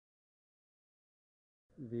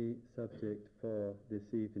The subject for this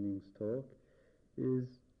evening's talk is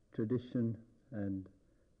tradition and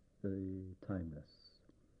the timeless.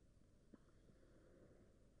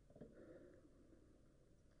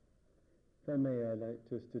 If I may, I'd like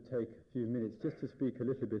just to take a few minutes just to speak a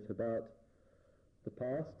little bit about the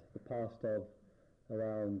past of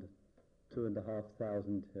around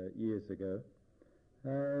 2,500 years ago,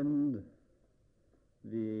 and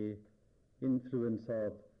the influence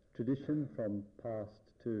of tradition from past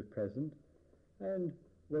to present, and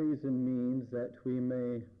ways and means that we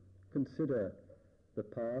may consider the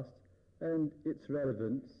past and its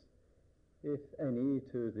relevance, if any,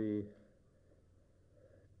 to the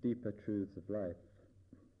deeper truths of life.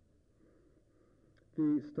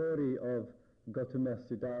 The story of Gautama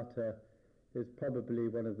Siddhartha is probably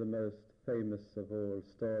one of the most famous of all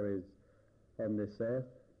stories on this earth,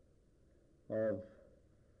 of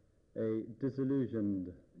a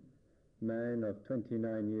disillusioned man of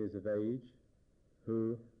 29 years of age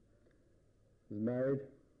who was married,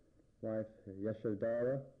 wife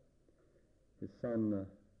Yashodhara, his son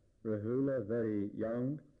Rahula, very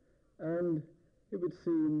young, and it would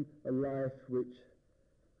seem a life which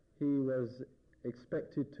he was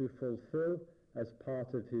expected to fulfill as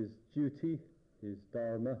part of his duty, his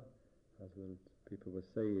dharma, as people would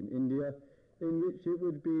say in India, in which it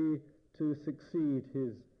would be to succeed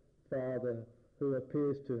his father, who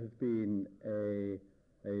appears to have been a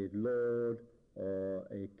lord or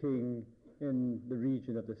a king in the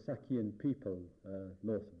region of the Sakyan people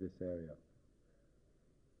north of this area.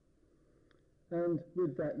 And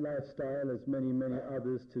with that lifestyle, as many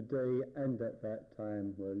others today and at that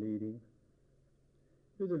time were leading,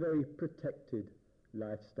 it was a very protected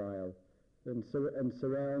lifestyle, and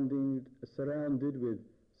surrounded with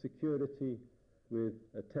security, with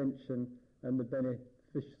attention, and the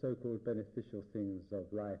so-called beneficial things of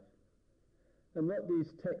life. And what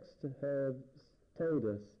these texts have told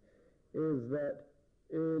us is that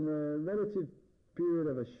in a relative period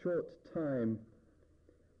of a short time,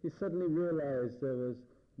 he suddenly realized there was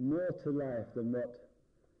more to life than what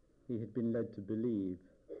he had been led to believe.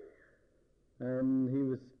 And he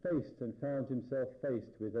was found himself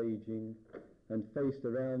faced with aging, and faced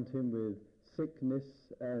around him with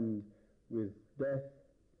sickness and with death,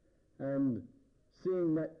 and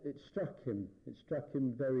seeing that it struck him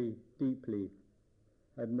very deeply.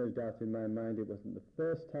 I have no doubt in my mind it wasn't the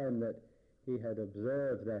first time that he had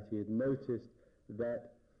observed that, he had noticed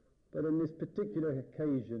that, but on this particular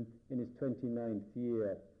occasion, in his 29th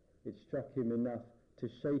year, it struck him enough to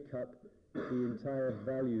shake up the entire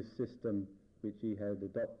value system which he had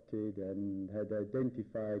adopted and had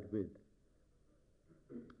identified with.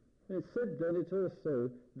 And it said then it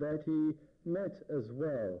also that he met as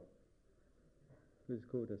well, who's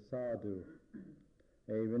called a sadhu,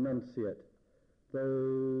 a renunciate,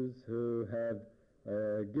 those who have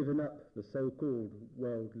given up the so-called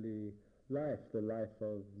worldly life, the life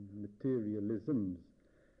of materialisms,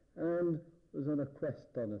 and was on a quest,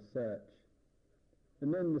 on a search.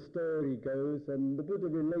 And then the story goes, and the Buddha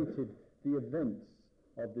related the events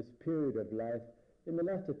of this period of life, in the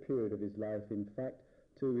latter period of his life, in fact,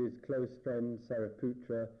 to his close friend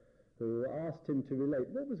Sariputra, who asked him to relate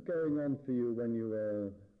what was going on for you when you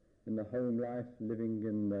were in the home life, living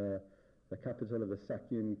in the capital of the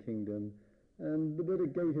Sakyan kingdom. And the Buddha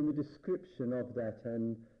gave him a description of that,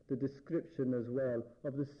 and the description as well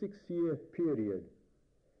of the 6-year period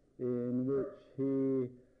in which he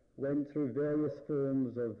went through various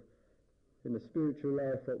forms of, in the spiritual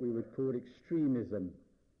life, what we would call extremism,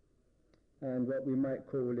 and what we might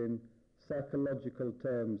call in psychological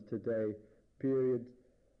terms today, periods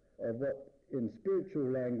of what in spiritual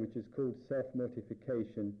language is called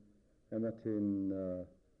self-mortification, and what in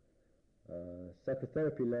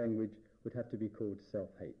psychotherapy language would have to be called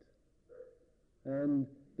self-hate. And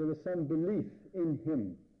there was some belief in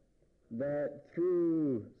him that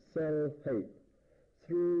through self-hate,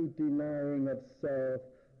 through denying of self,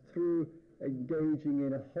 through engaging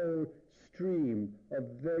in a whole stream of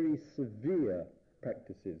very severe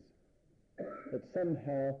practices, that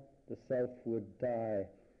somehow the self would die,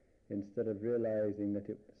 instead of realizing that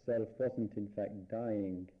self wasn't in fact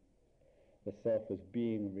dying. The self was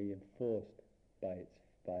being reinforced by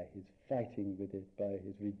his fighting with it, by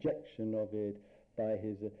his rejection of it, by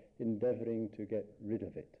his endeavoring to get rid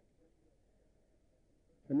of it.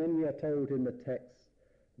 And then we are told in the text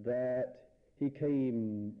that he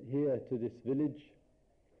came here to this village,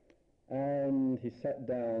 and he sat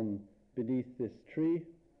down beneath this tree,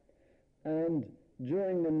 and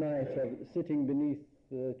during the night of sitting beneath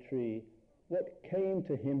the tree, what came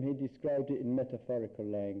to him, he described it in metaphorical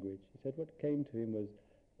language. He said what came to him was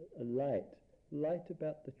a light light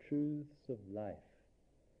about the truths of life,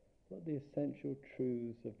 what the essential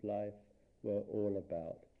truths of life were all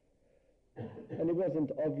about. And it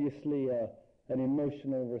wasn't obviously an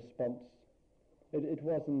emotional response. It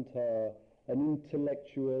wasn't an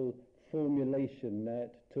intellectual formulation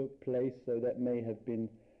that took place, so that may have been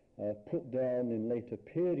put down in later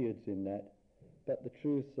periods in that, but the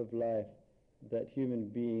truths of life, that human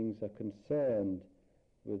beings are concerned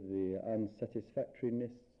with the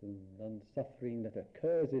unsatisfactoriness and suffering that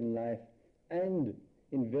occurs in life, and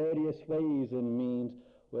in various ways and means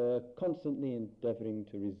we're constantly endeavouring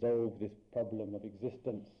to resolve this problem of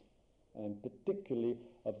existence, and particularly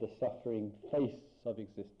of the suffering face of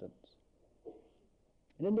existence.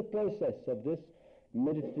 And in the process of this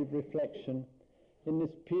meditative reflection, in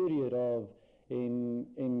this period of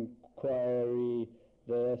inquiry,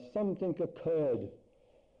 something occurred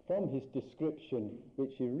from his description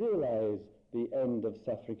which he realized the end of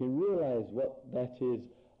suffering. He realized what that is,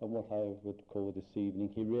 and what I would call this evening,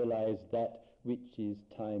 he realized that which is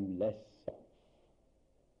timeless.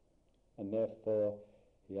 And therefore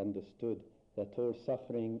he understood that all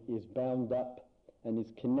suffering is bound up and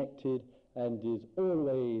is connected and is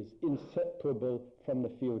always inseparable from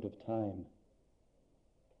the field of time.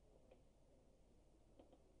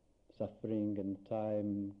 Suffering and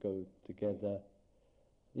time go together,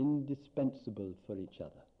 indispensable for each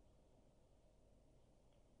other.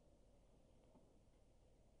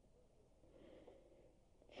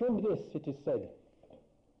 From this it is said,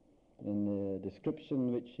 in the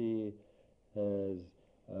description which he has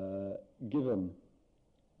given,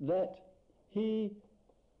 that he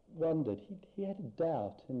wondered, he had a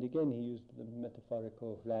doubt, and again he used the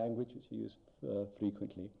metaphorical language which he used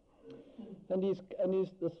frequently, and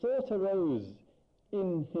the thought arose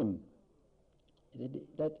in him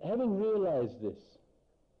that having realized this,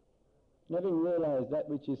 having realized that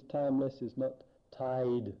which is timeless is not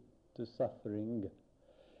tied to suffering,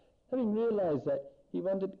 having realized that, he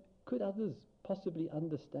wondered, could others possibly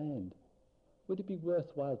understand? Would it be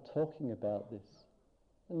worthwhile talking about this?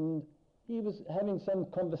 And he was having some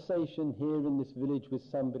conversation here in this village with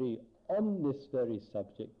somebody on this very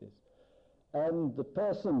subject, and the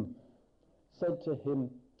person said to him,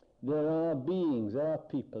 there are beings, there are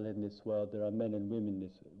people in this world, there are men and women in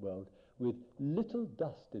this world with little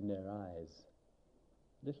dust in their eyes.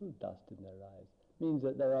 Little dust in their eyes means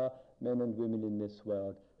that there are men and women in this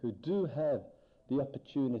world who do have the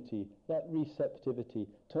opportunity, that receptivity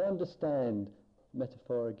to understand,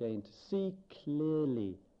 metaphor again, to see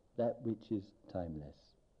clearly that which is timeless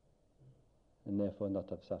and therefore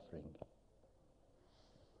not of suffering.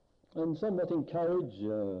 And somewhat encouraged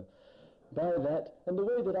by that, and the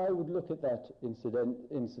way that I would look at that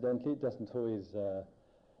incidentally, it doesn't always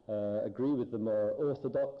agree with the more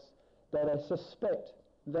orthodox, but I suspect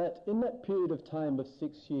that in that period of time of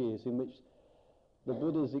 6 years in which the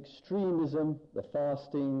Buddha's extremism, the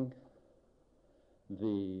fasting,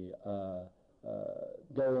 the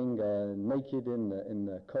going naked in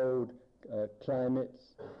the cold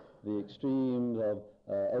climates, the extremes of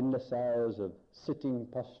endless hours of sitting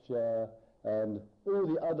posture, and all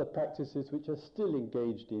the other practices which are still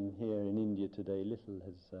engaged in here in India today. Little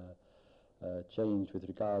has changed with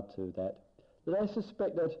regard to that. But I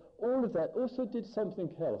suspect that all of that also did something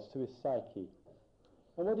else to his psyche.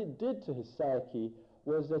 And what it did to his psyche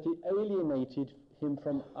was that it alienated him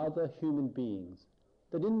from other human beings.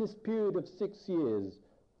 That in this period of 6 years,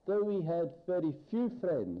 though he had very few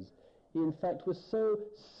friends, he in fact was so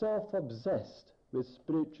self-obsessed with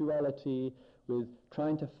spirituality, with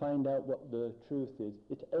trying to find out what the truth is,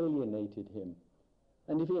 it alienated him.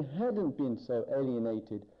 And if he hadn't been so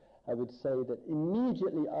alienated, I would say that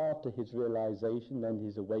immediately after his realization and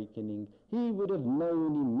his awakening, he would have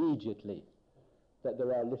known immediately that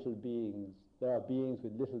there are little beings, there are beings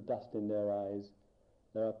with little dust in their eyes,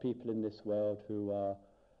 there are people in this world who are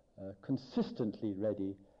consistently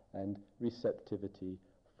ready and receptivity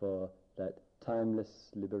for that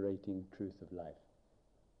timeless, liberating truth of life.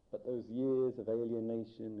 But those years of alienation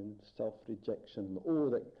and self-rejection,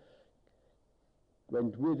 all that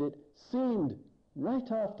went with it, seemed,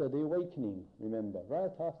 right after the awakening, remember,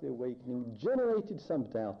 right after the awakening, generated some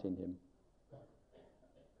doubt in him.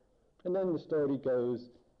 And then the story goes,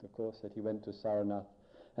 of course, that he went to Saranath,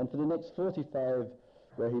 and for the next 45,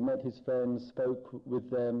 where he met his friends, spoke with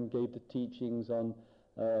them, gave the teachings on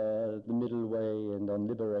the middle way and on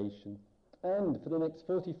liberation, and for the next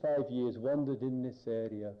 45 years wandered in this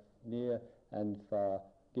area, near and far,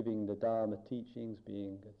 giving the Dharma teachings,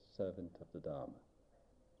 being a servant of the Dharma.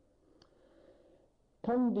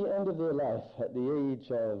 Come the end of their life, at the age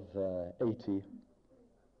of 80,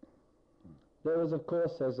 There is, of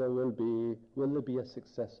course, as there will there be a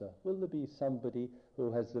successor? Will there be somebody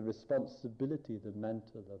who has the responsibility, the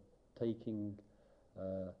mantle of taking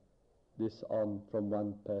this on from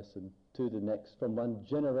one person to the next, from one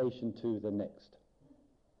generation to the next?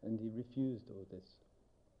 And he refused all this,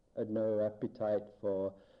 had no appetite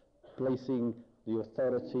for placing the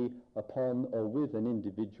authority upon or with an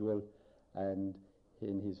individual, and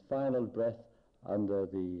in his final breath under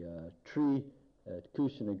the tree at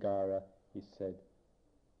Kushanagara, he said,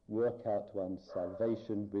 "Work out one's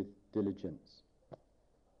salvation with diligence."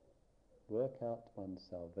 Work out one's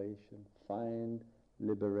salvation, find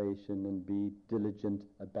liberation, and be diligent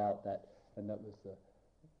about that. And that was the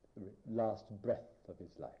last breath of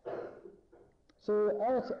his life. So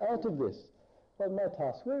out of this, one might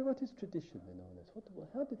ask, what is tradition in all this?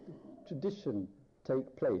 How did the tradition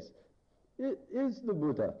take place? Is the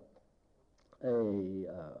Buddha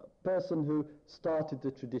a person who started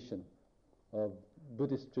the tradition of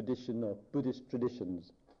Buddhist tradition or Buddhist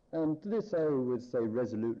traditions? And to this I would say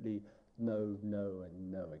resolutely no, no,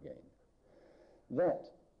 and no again.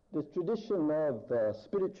 That the tradition of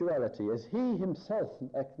spirituality, as he himself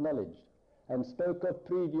acknowledged and spoke of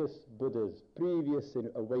previous Buddhas, previous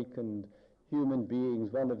awakened human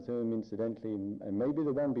beings, one of whom, incidentally, and maybe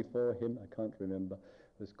the one before him, I can't remember,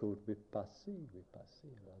 was called Vipassana,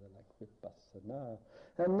 rather like Vipassana.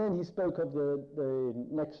 And then he spoke of the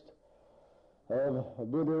next a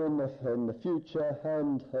Buddha in the future,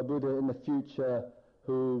 and a Buddha in the future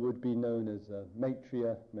who would be known as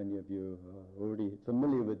Maitreya. Many of you are already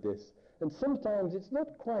familiar with this. And sometimes it's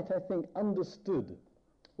not quite, I think, understood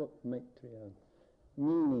what Maitreya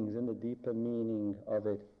meanings and the deeper meaning of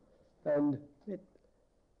it. And it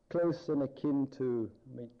close and akin to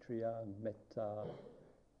Maitreya, Metta,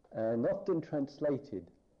 and often translated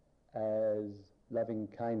as loving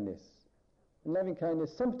kindness. And loving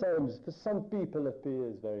kindness sometimes for some people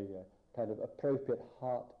appears very kind of appropriate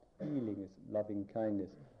heart feeling as loving kindness.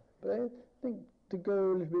 But I think to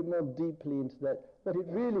go a little bit more deeply into that, what it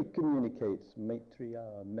really communicates,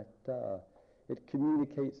 Maitreya, Metta, it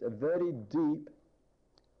communicates a very deep,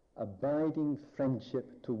 abiding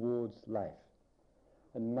friendship towards life.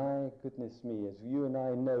 And my goodness me, as you and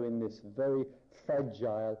I know in this very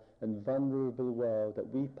fragile and vulnerable world that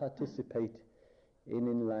we participate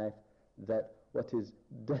in life, that what is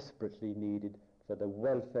desperately needed for the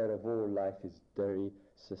welfare of all life is very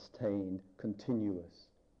sustained, continuous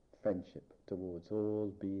friendship towards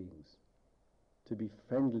all beings. To be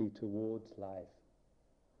friendly towards life.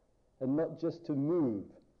 And not just to move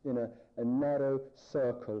in a narrow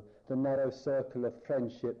circle, the narrow circle of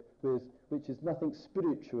friendship which is nothing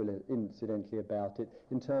spiritual, incidentally, about it,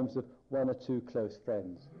 in terms of one or two close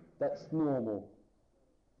friends. That's normal.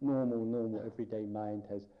 Normal, everyday mind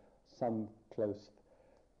has some close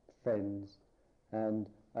friends. And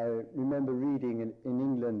I remember reading in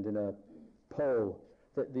England in a poll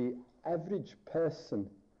that the average person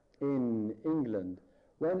in England,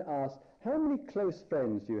 when asked, how many close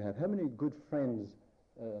friends do you have? How many good friends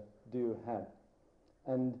do you have?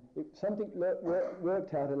 And something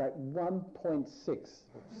worked out at like 1.6.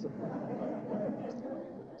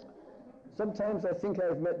 Sometimes I think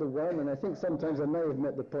I've met the 1, and I think sometimes I may have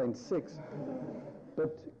met the 0.6.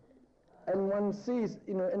 And one sees,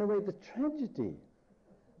 in a way, the tragedy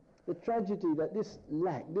that this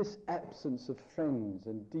lack, this absence of friends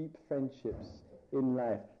and deep friendships in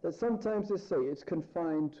life, that sometimes they say it's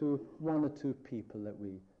confined to one or two people that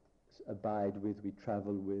we abide with, we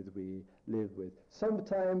travel with, we live with.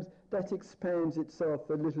 Sometimes that expands itself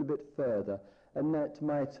a little bit further, and that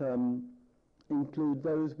might include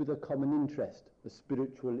those with a common interest, a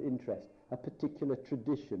spiritual interest, a particular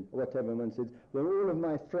tradition, whatever one says, where all of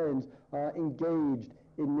my friends are engaged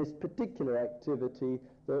in this particular activity,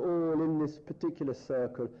 they're all in this particular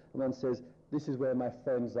circle, and one says, this is where my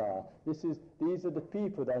friends are. These are the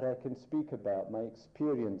people that I can speak about, my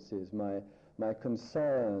experiences, my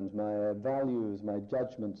concerns, my values, my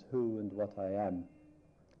judgments, who and what I am.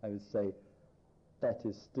 I would say that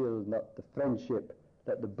is still not the friendship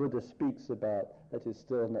that the Buddha speaks about. That is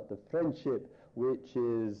still not the friendship which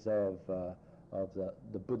is of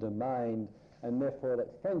the Buddha mind, and therefore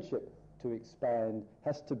that friendship to expand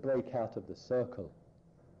has to break out of the circle.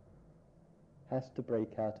 Has to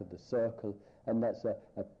break out of the circle, and that's a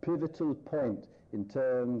pivotal point in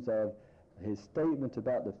terms of his statement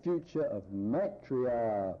about the future of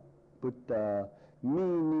Maitreya Buddha,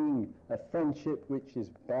 meaning a friendship which is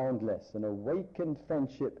boundless, an awakened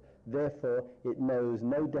friendship, therefore it knows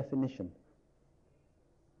no definition,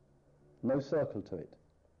 no circle to it.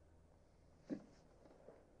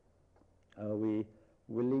 Are we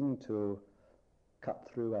willing to cut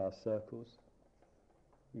through our circles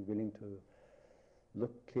We're willing to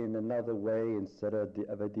look in another way instead of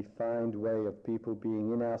a defined way of people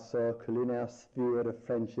being in our circle, in our sphere of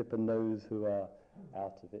friendship, and those who are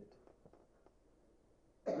out of it.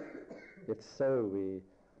 If so, we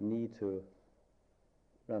need to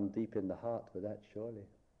run deep in the heart with that, surely.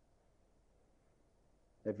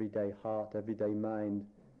 Everyday heart, everyday mind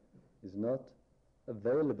is not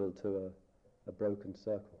available to a broken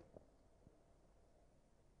circle.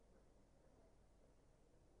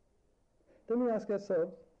 Then we ask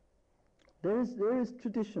ourselves, there is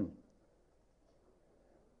tradition.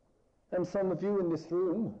 And some of you in this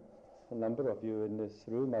room, a number of you in this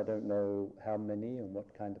room, I don't know how many and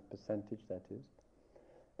what kind of percentage that is,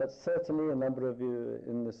 but certainly a number of you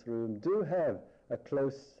in this room do have a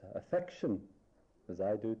close affection, as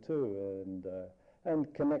I do too,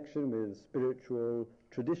 and connection with spiritual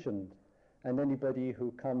traditions. And anybody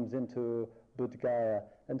who comes into Bodh Gaya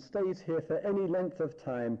and stays here for any length of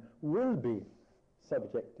time will be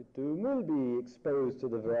subjected to, will be exposed to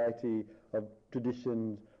the variety of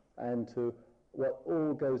traditions and to what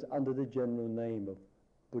all goes under the general name of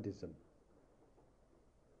Buddhism.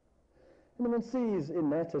 And one sees in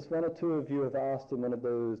that, as one or two of you have asked in one of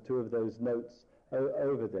those two of those notes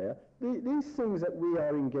over there, these things that we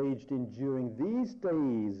are engaged in during these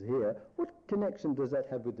days here, what connection does that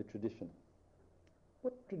have with the tradition?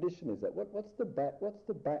 What tradition is that? What's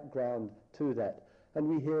the background to that? And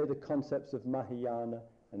we hear the concepts of Mahayana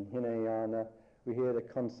and Hinayana. We hear the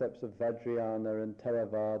concepts of Vajrayana and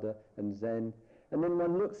Theravada and Zen. And then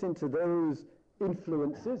one looks into those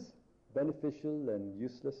influences, beneficial and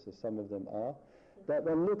useless as some of them are, that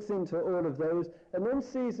one looks into all of those and then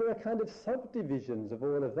sees there are kind of subdivisions of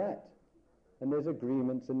all of that. And there's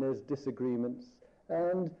agreements and there's disagreements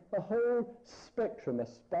and a whole spectrum, a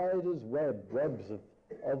spider's webs of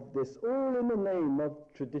this, all in the name of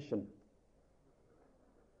tradition.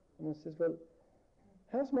 And one says, well,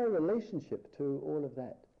 how's my relationship to all of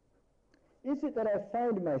that? Is it that I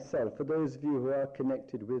find myself, for those of you who are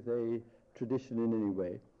connected with a tradition in any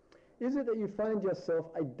way, is it that you find yourself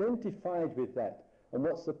identified with that? And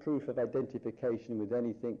what's the proof of identification with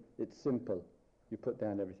anything? It's simple. You put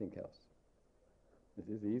down everything else. This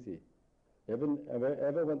is easy. Ever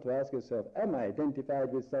want to ask yourself, am I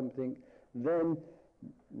identified with something? Then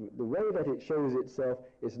the way that it shows itself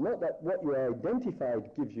is not that what you are identified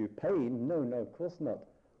gives you pain. No, of course not.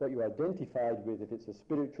 What you're identified with, if it's a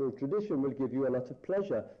spiritual tradition, will give you a lot of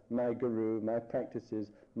pleasure. My guru, my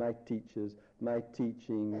practices, my teachers, my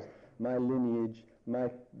teachings, my lineage,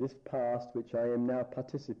 this past which I am now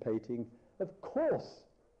participating. Of course,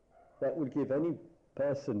 that would give any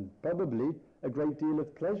person probably a great deal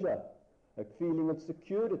of pleasure, a feeling of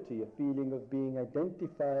security, a feeling of being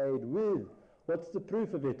identified with. What's the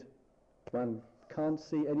proof of it? One can't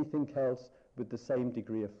see anything else with the same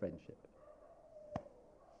degree of friendship.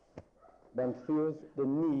 One feels the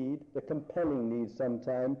need, the compelling need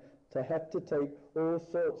sometimes, to have to take all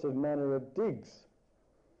sorts of manner of digs,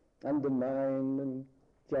 undermine and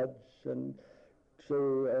judge and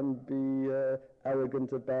show and be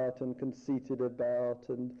arrogant about and conceited about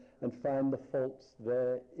and find the faults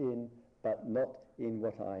therein, but not in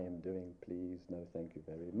what I am doing, please. No, thank you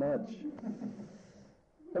very much.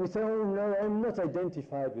 And we say, oh no, I'm not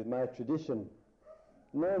identified with my tradition.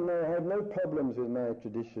 No, I have no problems with my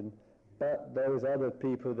tradition. But those other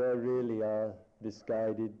people, they really are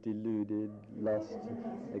misguided, deluded, lost,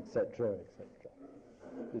 etc., etc.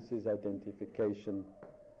 This is identification.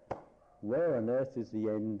 Where on earth is the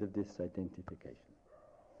end of this identification?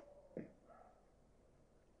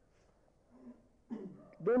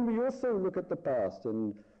 Then we also look at the past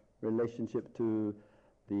and relationship to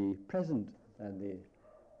the present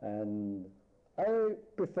and I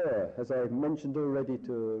prefer, as I mentioned already,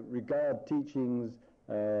 to regard teachings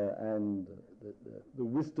and the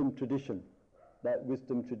wisdom tradition. That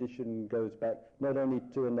wisdom tradition goes back not only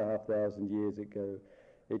 2,500 years ago,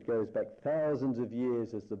 it goes back thousands of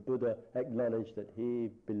years as the Buddha acknowledged that he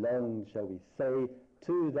belonged, shall we say,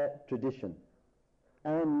 to that tradition.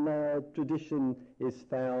 And tradition is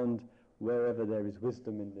found wherever there is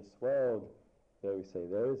wisdom in this world. There we say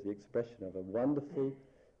there is the expression of a wonderful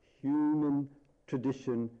human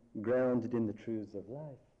tradition grounded in the truths of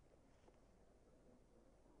life.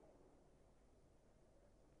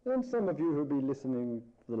 And some of you who will be listening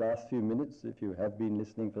for the last few minutes, if you have been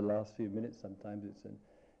listening for the last few minutes, sometimes it's an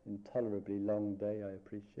intolerably long day, I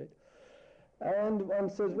appreciate. And one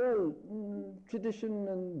says, well, tradition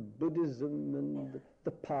and Buddhism and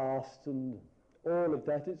the past and all of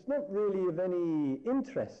that, it's not really of any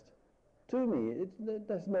interest to me.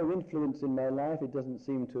 There's no influence in my life. It doesn't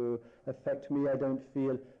seem to affect me. I don't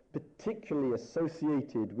feel particularly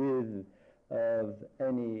associated with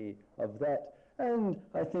any of that. And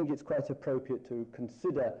I think it's quite appropriate to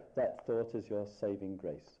consider that thought as your saving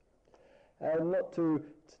grace. And not to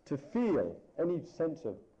feel any sense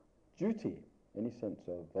of duty, any sense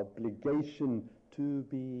of obligation to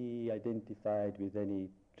be identified with any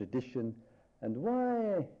tradition. And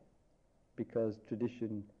why? Because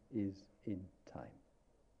tradition is in time.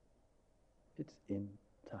 It's in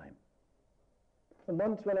time. And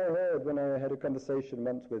once when I had a conversation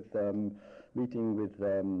once with, meeting with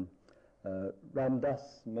Ram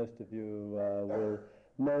Das, most of you will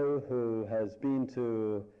know, who has been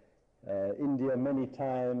to India many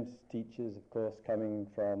times, teaches, of course, coming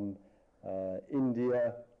from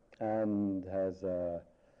India, and has an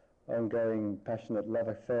ongoing passionate love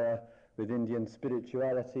affair with Indian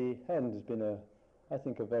spirituality, and has been, I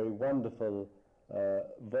think, a very wonderful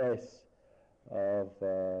voice of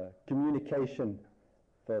communication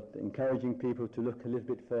for encouraging people to look a little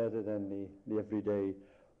bit further than the everyday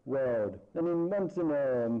world. And once in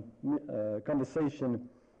a conversation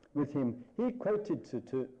with him, he quoted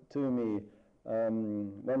to me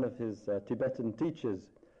one of his Tibetan teachers,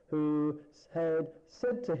 who had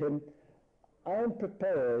said to him, "I am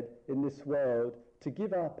prepared in this world to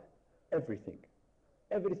give up everything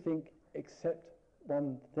except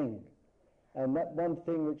one thing. And that one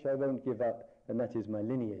thing which I won't give up, and that is my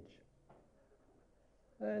lineage."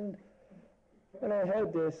 And when I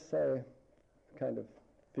heard this, I kind of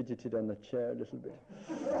fidgeted on the chair a little bit,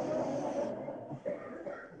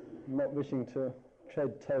 not wishing to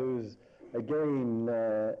tread toes again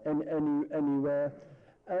anywhere.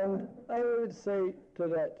 And I would say to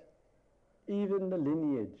that, even the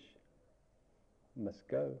lineage must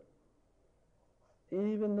go.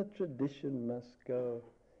 Even the tradition must go.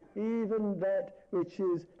 Even that which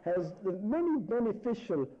has the many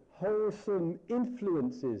beneficial, wholesome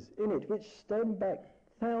influences in it, which stem back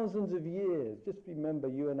thousands of years. Just remember,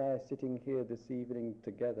 you and I are sitting here this evening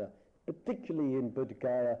together, particularly in Bodh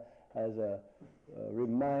Gaya, as a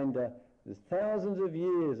reminder. There's thousands of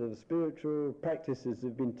years of spiritual practices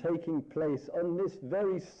have been taking place on this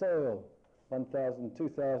very soil, 1,000,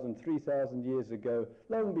 2,000, 3,000 years ago,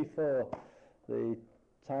 long before the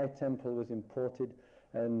Thai temple was imported,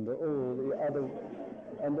 and all the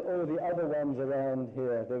other ones around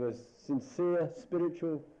here. There was sincere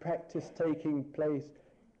spiritual practice taking place,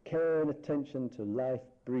 care and attention to life,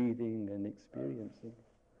 breathing and experiencing.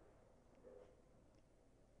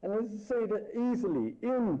 And as I say, that easily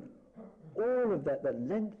in all of that, the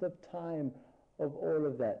length of time of all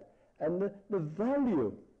of that, and the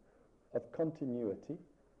value of continuity,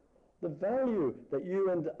 the value that you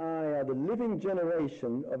and I are the living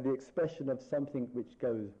generation of the expression of something which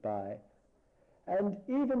goes by. And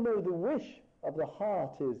even though the wish of the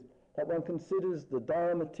heart is that one considers the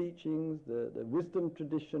Dharma teachings, the wisdom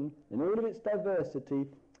tradition, in all of its diversity,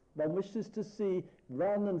 one wishes to see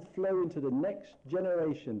run and flow into the next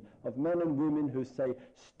generation of men and women who say,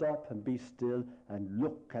 stop and be still and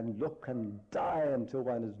look and die until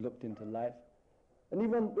one has looked into life. And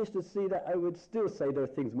even wish to see that, I would still say there are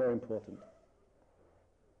things more important.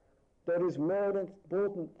 There is more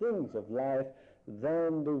important things of life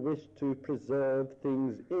than the wish to preserve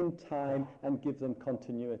things in time and give them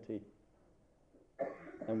continuity.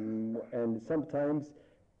 And sometimes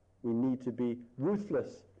we need to be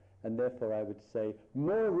ruthless, and therefore I would say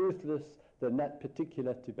more ruthless than that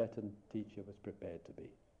particular Tibetan teacher was prepared to be.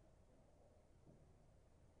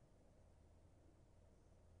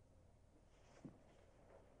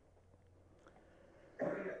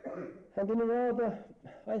 And in a rather,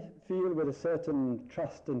 I feel with a certain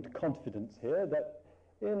trust and confidence here, that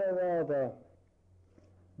in a rather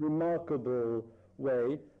remarkable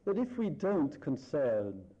way, that if we don't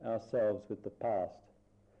concern ourselves with the past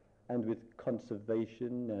and with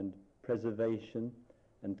conservation and preservation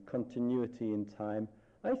and continuity in time,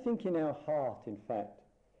 I think in our heart, in fact,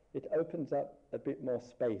 it opens up a bit more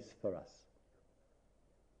space for us.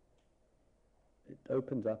 It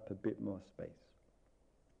opens up a bit more space.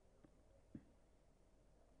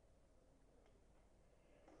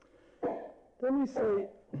 Then we say,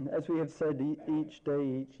 as we have said each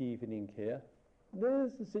day, each evening here,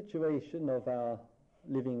 there's the situation of our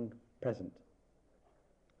living present.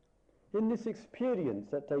 In this experience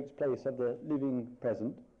that takes place of the living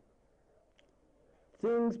present,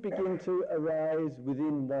 things begin to arise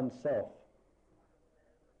within oneself.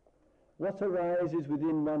 What arises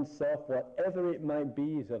within oneself, whatever it might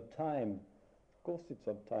be, is of time. Of course it's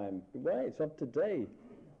of time. Why? It's of today.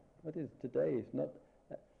 What is today? It's not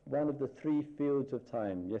one of the three fields of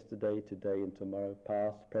time: yesterday, today and tomorrow,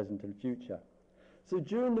 past, present and future. So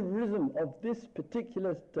during the rhythm of this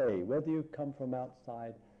particular day, whether you come from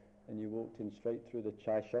outside and you walked in straight through the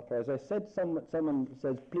chai shop, or as I said, someone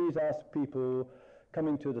says, please ask people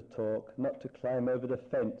coming to the talk not to climb over the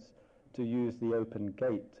fence, to use the open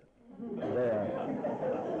gate there.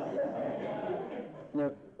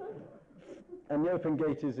 Now, and the open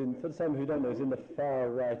gate is in, for some who don't know, is in the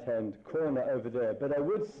far right-hand corner over there. But I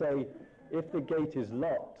would say, if the gate is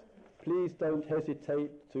locked, please don't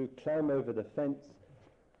hesitate to climb over the fence,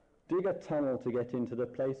 dig a tunnel to get into the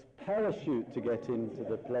place, parachute to get into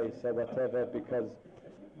the place, or whatever, because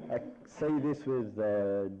I say this with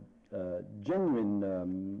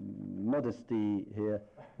genuine modesty here,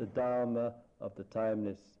 the Dharma of the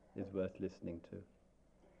timeless is worth listening to.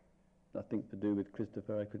 Nothing to do with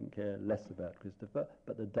Christopher, I couldn't care less about Christopher,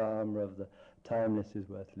 but the Dharma of the timeless is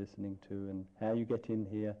worth listening to, and how you get in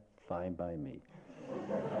here, fine by me.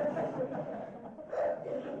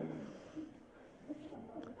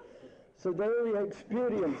 So there we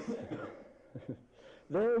experience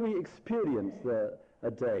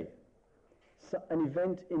a day, an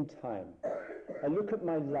event in time. I look at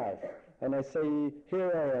my life and I say,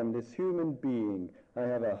 here I am, this human being. I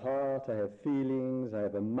have a heart, I have feelings, I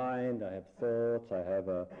have a mind, I have thoughts, I have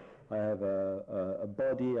a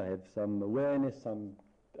body, I have some awareness, some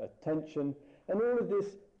attention, and all of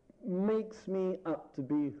this makes me up to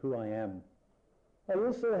be who I am. I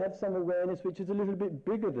also have some awareness which is a little bit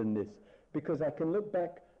bigger than this, because I can look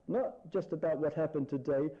back not just about what happened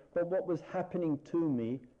today, but what was happening to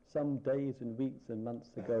me some days and weeks and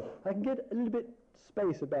months ago. I can get a little bit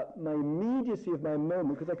space about my immediacy of my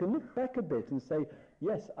moment, because I can look back a bit and say,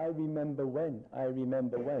 yes, I remember when.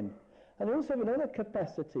 And I also have another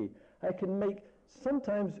capacity. I can make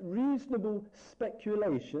sometimes reasonable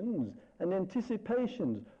speculations and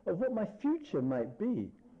anticipations of what my future might be,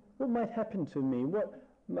 what might happen to me, what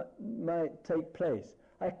might take place.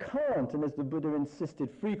 I can't, and as the Buddha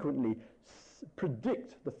insisted frequently,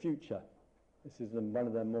 predict the future. This is one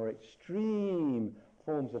of the more extreme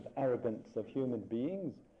forms of arrogance of human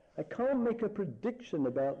beings. I can't make a prediction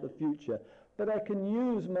about the future, but I can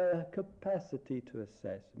use my capacity to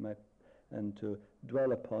assess and to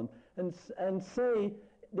dwell upon and say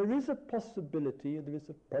there is a possibility, there is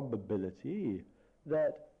a probability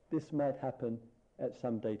that this might happen at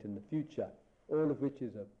some date in the future, all of which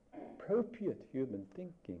is appropriate human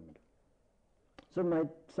thinking. So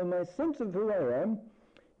my sense of who I am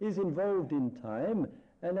is involved in time,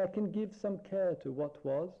 and I can give some care to what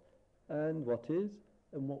was and what is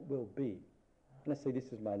and what will be. And I say,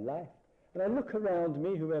 this is my life. And I look around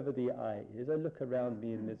me, whoever the I is, I look around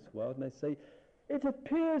me in this world and I say, it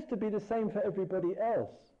appears to be the same for everybody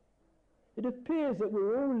else. It appears that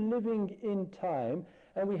we're all living in time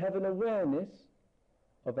and we have an awareness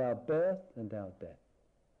of our birth and our death.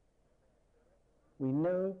 We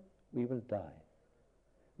know we will die.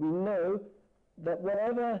 We know that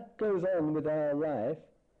whatever goes on with our life,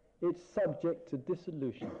 it's subject to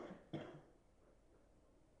dissolution.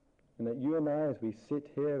 And that you and I, as we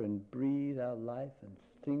sit here and breathe our life and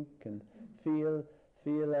think and feel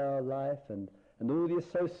our life and all the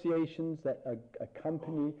associations that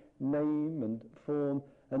accompany name and form,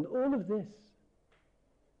 and all of this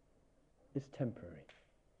is temporary.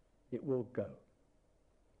 It will go.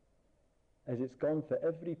 As it's gone for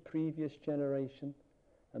every previous generation,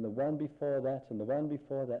 and the one before that, and the one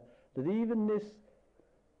before that, that even this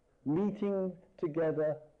meeting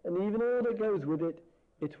together, and even all that goes with it,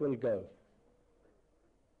 it will go.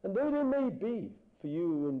 And though there may be, for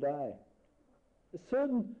you and I, a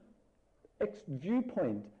certain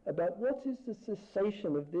viewpoint about what is the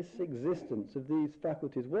cessation of this existence, of these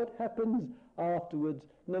faculties, what happens afterwards,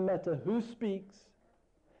 no matter who speaks,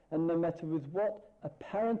 and no matter with what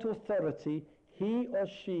apparent authority he or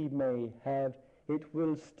she may have, it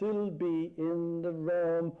will still be in the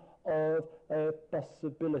realm of a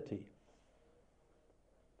possibility.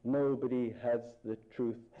 Nobody has the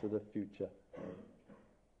truth to the future.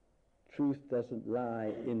 Truth doesn't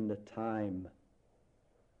lie in the time.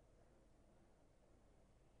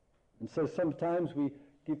 And so sometimes we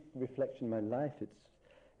give reflection in my life.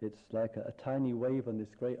 It's like a tiny wave on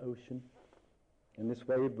this great ocean. And this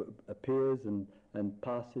wave appears and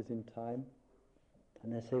passes in time.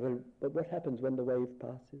 And I say, well, but what happens when the wave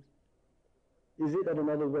passes? Is it that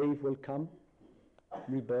another wave will come?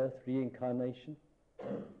 Rebirth, reincarnation?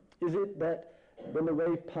 Is it that when the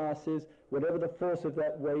wave passes, whatever the force of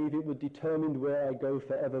that wave, it will determine where I go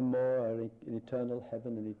forevermore, or in eternal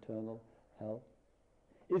heaven and eternal hell?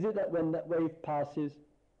 Is it that when that wave passes,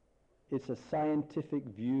 it's a scientific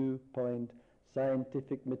viewpoint,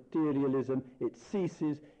 scientific materialism, it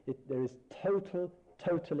ceases, there is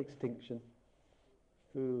total extinction?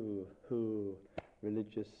 who,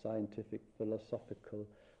 religious, scientific, philosophical,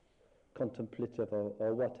 contemplative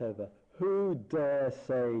or whatever, who dare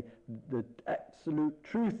say the absolute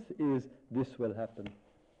truth is this will happen?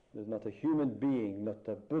 There's not a human being, not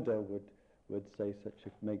a Buddha would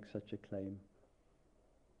make such a claim.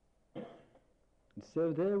 And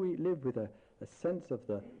so there we live with a sense of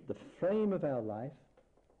the frame of our life,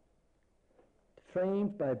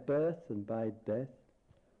 framed by birth and by death,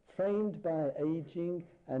 framed by aging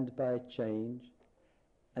and by change,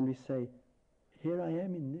 and we say, here I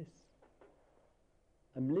am in this.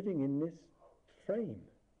 I'm living in this frame.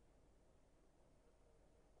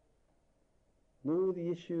 And all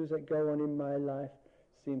the issues that go on in my life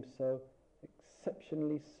seem so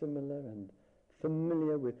exceptionally similar and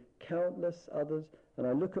familiar with countless others, and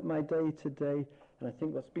I look at my day today and I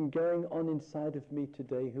think what's been going on inside of me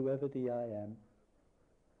today, whoever the I am.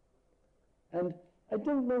 And I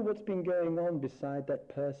don't know what's been going on beside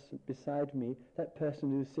me, that person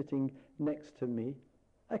who's sitting next to me.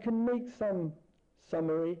 I can make some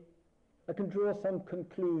summary, I can draw some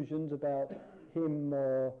conclusions about him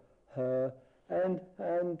or her, and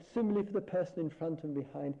similarly for the person in front and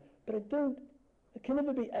behind, but I can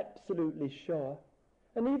never be absolutely sure.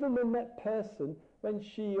 And even when that person, when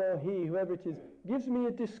she or he, whoever it is, gives me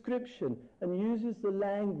a description and uses the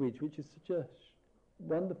language, which is such a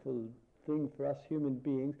wonderful thing for us human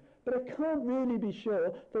beings, but I can't really be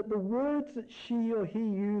sure that the words that she or he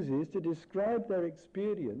uses to describe their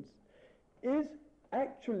experience is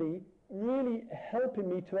actually really helping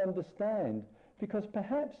me to understand, because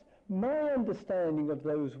perhaps my understanding of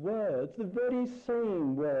those words, the very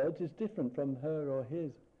same words, is different from her or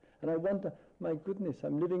his. And I wonder, my goodness,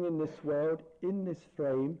 I'm living in this world, in this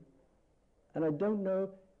frame, and I don't know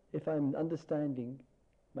if I'm understanding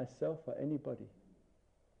myself or anybody.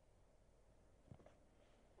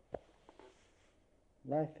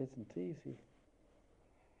 Life isn't easy.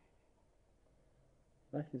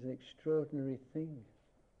 Life is an extraordinary thing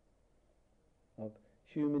of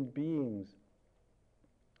human beings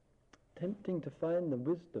attempting to find the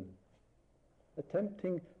wisdom,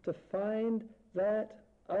 attempting to find that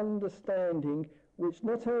understanding which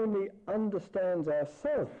not only understands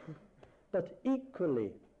ourselves, but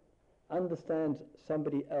equally understands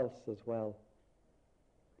somebody else as well.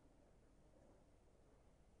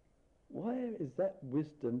 Where is that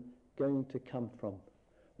wisdom going to come from?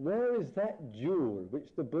 Where is that jewel which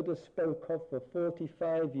the Buddha spoke of for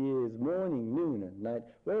 45 years, morning, noon and night?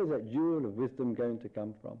 Where is that jewel of wisdom going to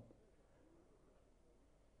come from?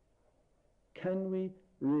 Can we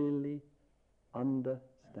really understand?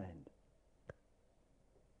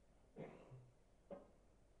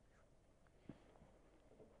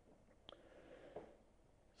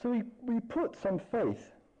 So we put some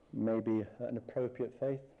faith, maybe an appropriate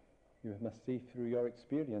faith, you must see through your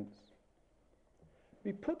experience.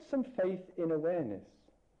 We put some faith in awareness.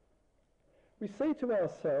 We say to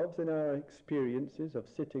ourselves in our experiences of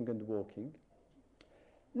sitting and walking,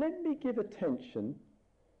 let me give attention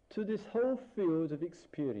to this whole field of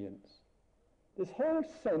experience, this whole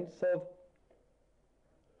sense of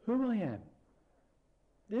who I am.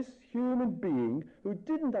 This human being who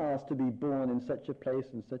didn't ask to be born in such a place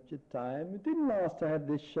and such a time, who didn't ask to have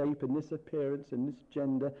this shape and this appearance and this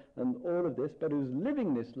gender and all of this, but who's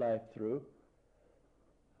living this life through,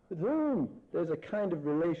 with whom there's a kind of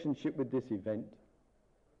relationship with this event,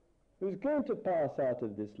 who's going to pass out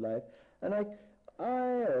of this life, and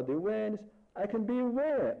or the awareness, I can be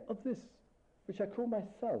aware of this, which I call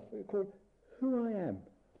myself, I call who I am.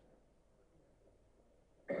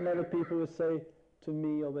 And other people will say to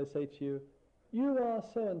me, or they say to you, you are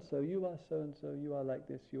so-and-so, you are so-and-so, you are like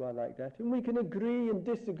this, you are like that. And we can agree and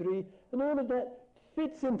disagree, and all of that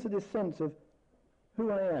fits into this sense of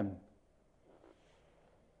who I am.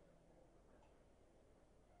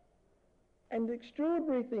 And the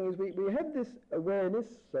extraordinary thing is we have this awareness,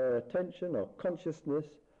 or attention, or consciousness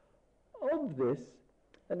of this,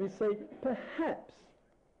 and we say, perhaps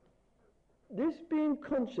this being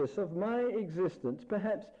conscious of my existence,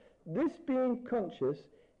 perhaps this being conscious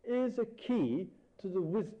is a key to the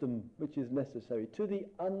wisdom which is necessary, to the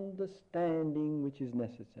understanding which is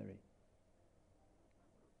necessary.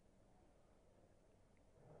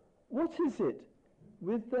 What is it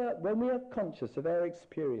with that when we are conscious of our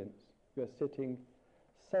experience? We are sitting,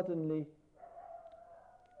 suddenly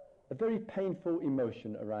a very painful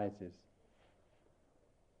emotion arises.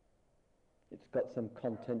 It's got some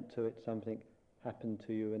content to it, something happened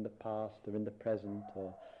to you in the past or in the present,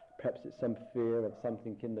 or perhaps it's some fear of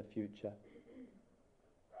something in the future.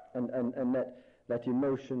 And that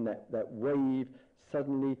emotion, that wave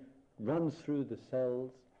suddenly runs through the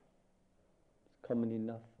cells. It's common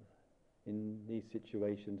enough in these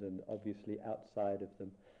situations and obviously outside of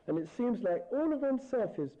them. And it seems like all of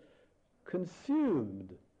oneself is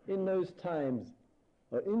consumed in those times,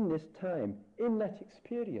 or in this time, in that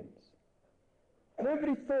experience. And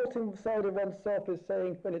every thought inside of oneself is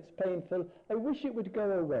saying, when it's painful, I wish it would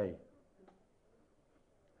go away.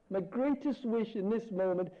 My greatest wish in this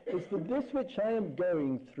moment is that this which I am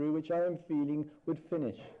going through, which I am feeling, would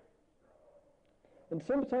finish. And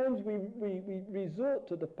sometimes we resort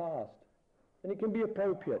to the past, and it can be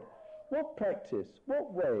appropriate. What practice?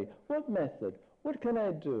 What way? What method? What can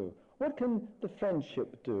I do? What can the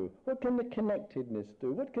friendship do? What can the connectedness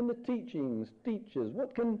do? What can the teachers?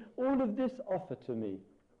 What can all of this offer to me?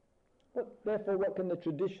 Therefore, what can the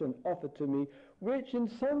tradition offer to me, which in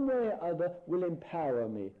some way or other will empower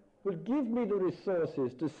me, will give me the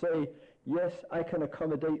resources to say, yes, I can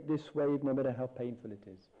accommodate this wave no matter how painful it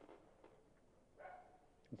is.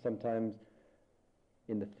 And sometimes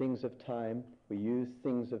in the things of time, we use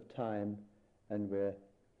things of time, and we're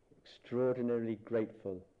extraordinarily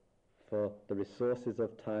grateful for the resources of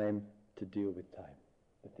time to deal with time,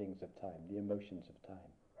 the things of time, the emotions of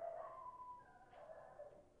time.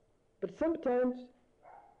 But sometimes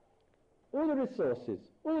all the resources,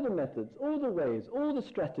 all the methods, all the ways, all the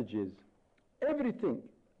strategies, everything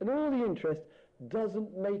and all the interest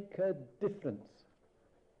doesn't make a difference.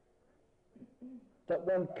 That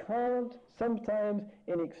one can't sometimes,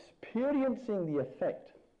 in experiencing the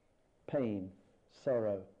effect, pain,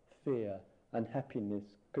 sorrow, fear, unhappiness,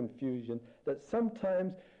 confusion, that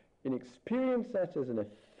sometimes in experience that as an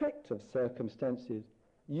effect of circumstances,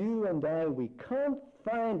 you and I, we can't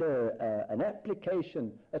find an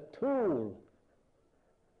application, a tool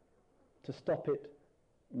to stop it,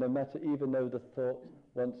 no matter, even though the thought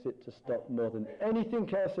wants it to stop more than anything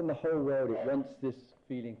else in the whole world. It wants this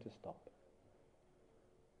feeling to stop.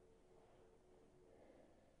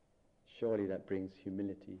 Surely that brings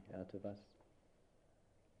humility out of us.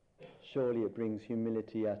 Surely it brings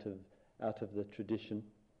humility out of the tradition,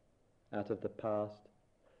 out of the past.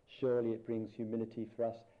 Surely it brings humility for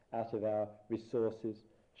us out of our resources.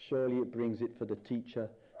 Surely it brings it for the teacher.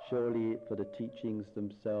 Surely for the teachings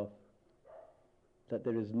themselves. That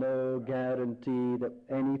there is no guarantee that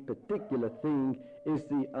any particular thing is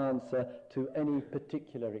the answer to any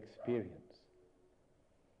particular experience.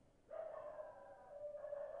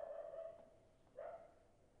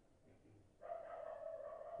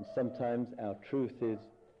 And sometimes our truth is,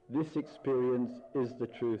 this experience is the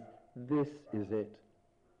truth, this is it.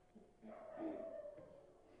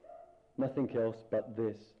 Nothing else but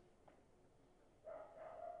this.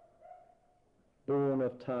 Born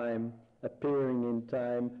of time, appearing in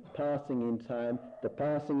time, passing in time. The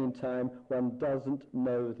passing in time, one doesn't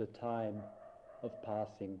know the time of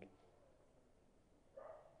passing.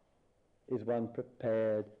 Is one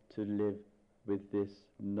prepared to live with this,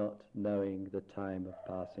 not knowing the time of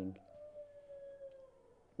passing?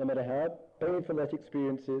 No matter how painful that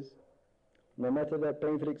experience is, no matter that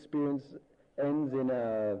painful experience ends in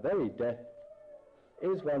our very death,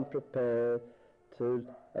 is one prepared to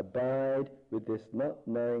abide with this not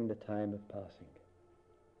knowing the time of passing?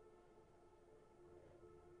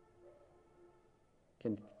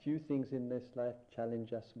 Can few things in this life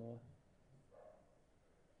challenge us more?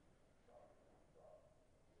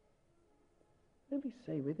 Then we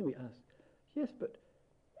say, then we ask, yes, but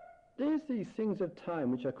there's these things of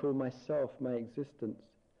time which I call myself, my existence.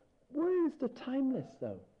 Where is the timeless,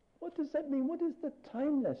 though? What does that mean? What is the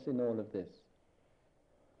timeless in all of this?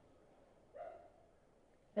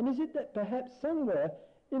 And is it that perhaps somewhere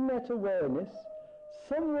in that awareness,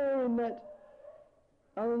 somewhere in that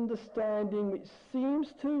understanding which seems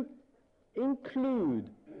to include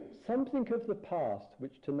something of the past,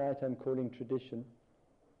 which tonight I'm calling tradition,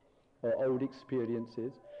 or old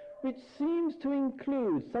experiences, which seems to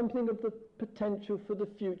include something of the potential for the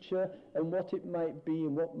future and what it might be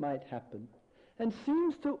and what might happen, and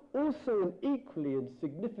seems to also and equally and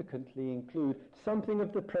significantly include something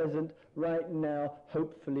of the present right now.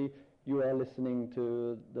 Hopefully you are listening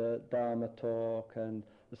to the Dharma talk and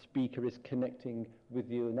the speaker is connecting with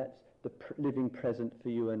you, and that's the living present for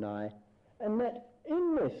you and I. And that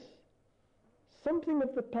in this, something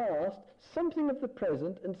of the past, something of the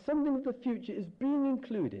present, and something of the future is being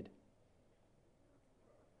included.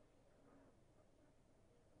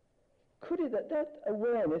 Could it that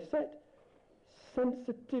awareness, that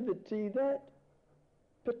sensitivity, that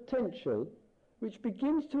potential, which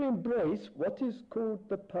begins to embrace what is called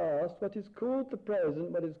the past, what is called the present,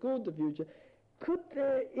 what is called the future, could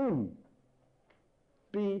therein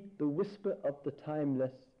be the whisper of the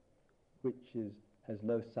timeless, which has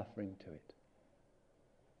no suffering to it?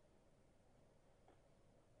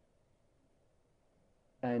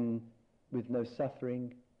 and with no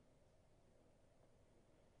suffering,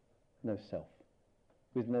 no self.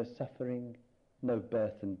 With no suffering, no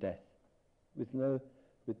birth and death. With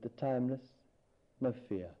the timeless, no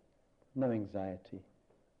fear, no anxiety.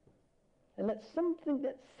 And that sense of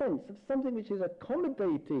something which is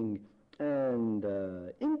accommodating and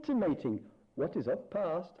intimating what is of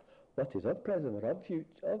past, what is of present, of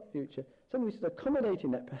future, something which is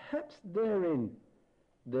accommodating that, perhaps therein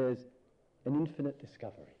there's an infinite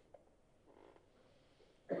discovery.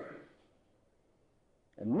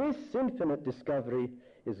 And this infinite discovery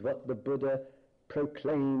is what the Buddha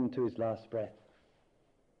proclaimed to his last breath.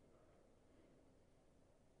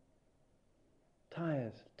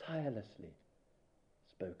 Tirelessly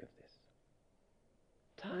spoke of this.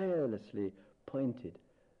 Tirelessly pointed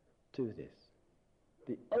to this.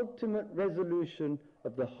 The ultimate resolution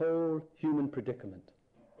of the whole human predicament.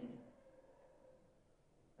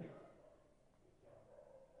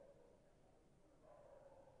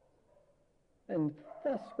 And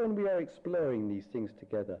thus, when we are exploring these things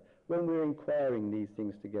together, when we're inquiring these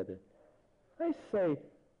things together, I say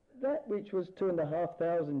that which was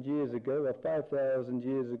 2,500 years ago or 5,000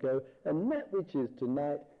 years ago, and that which is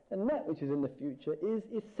tonight, and that which is in the future is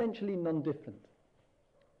essentially non-different.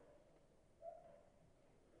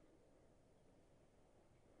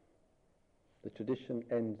 The tradition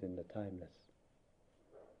ends in the timeless.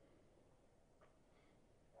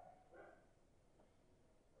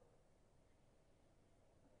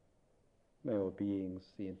 May all beings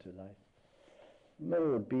see into life. May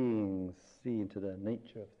all beings see into the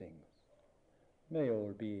nature of things. May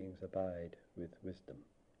all beings abide with wisdom.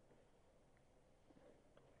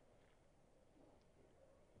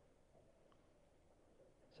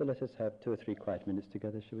 So let us have 2 or 3 quiet minutes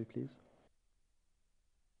together, shall we please?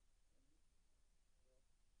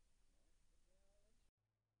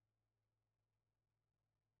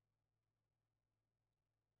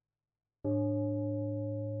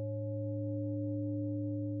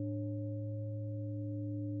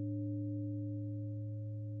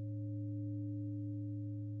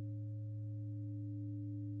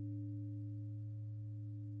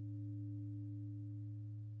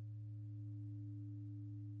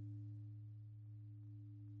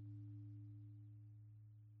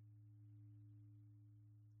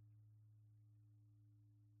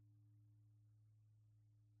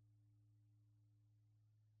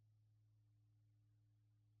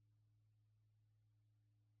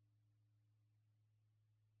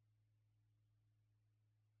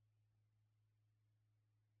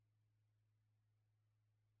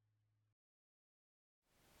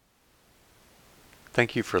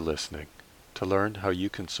 Thank you for listening. To learn how you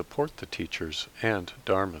can support the teachers and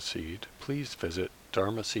Dharma Seed, please visit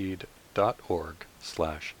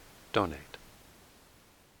dharmaseed.org/donate.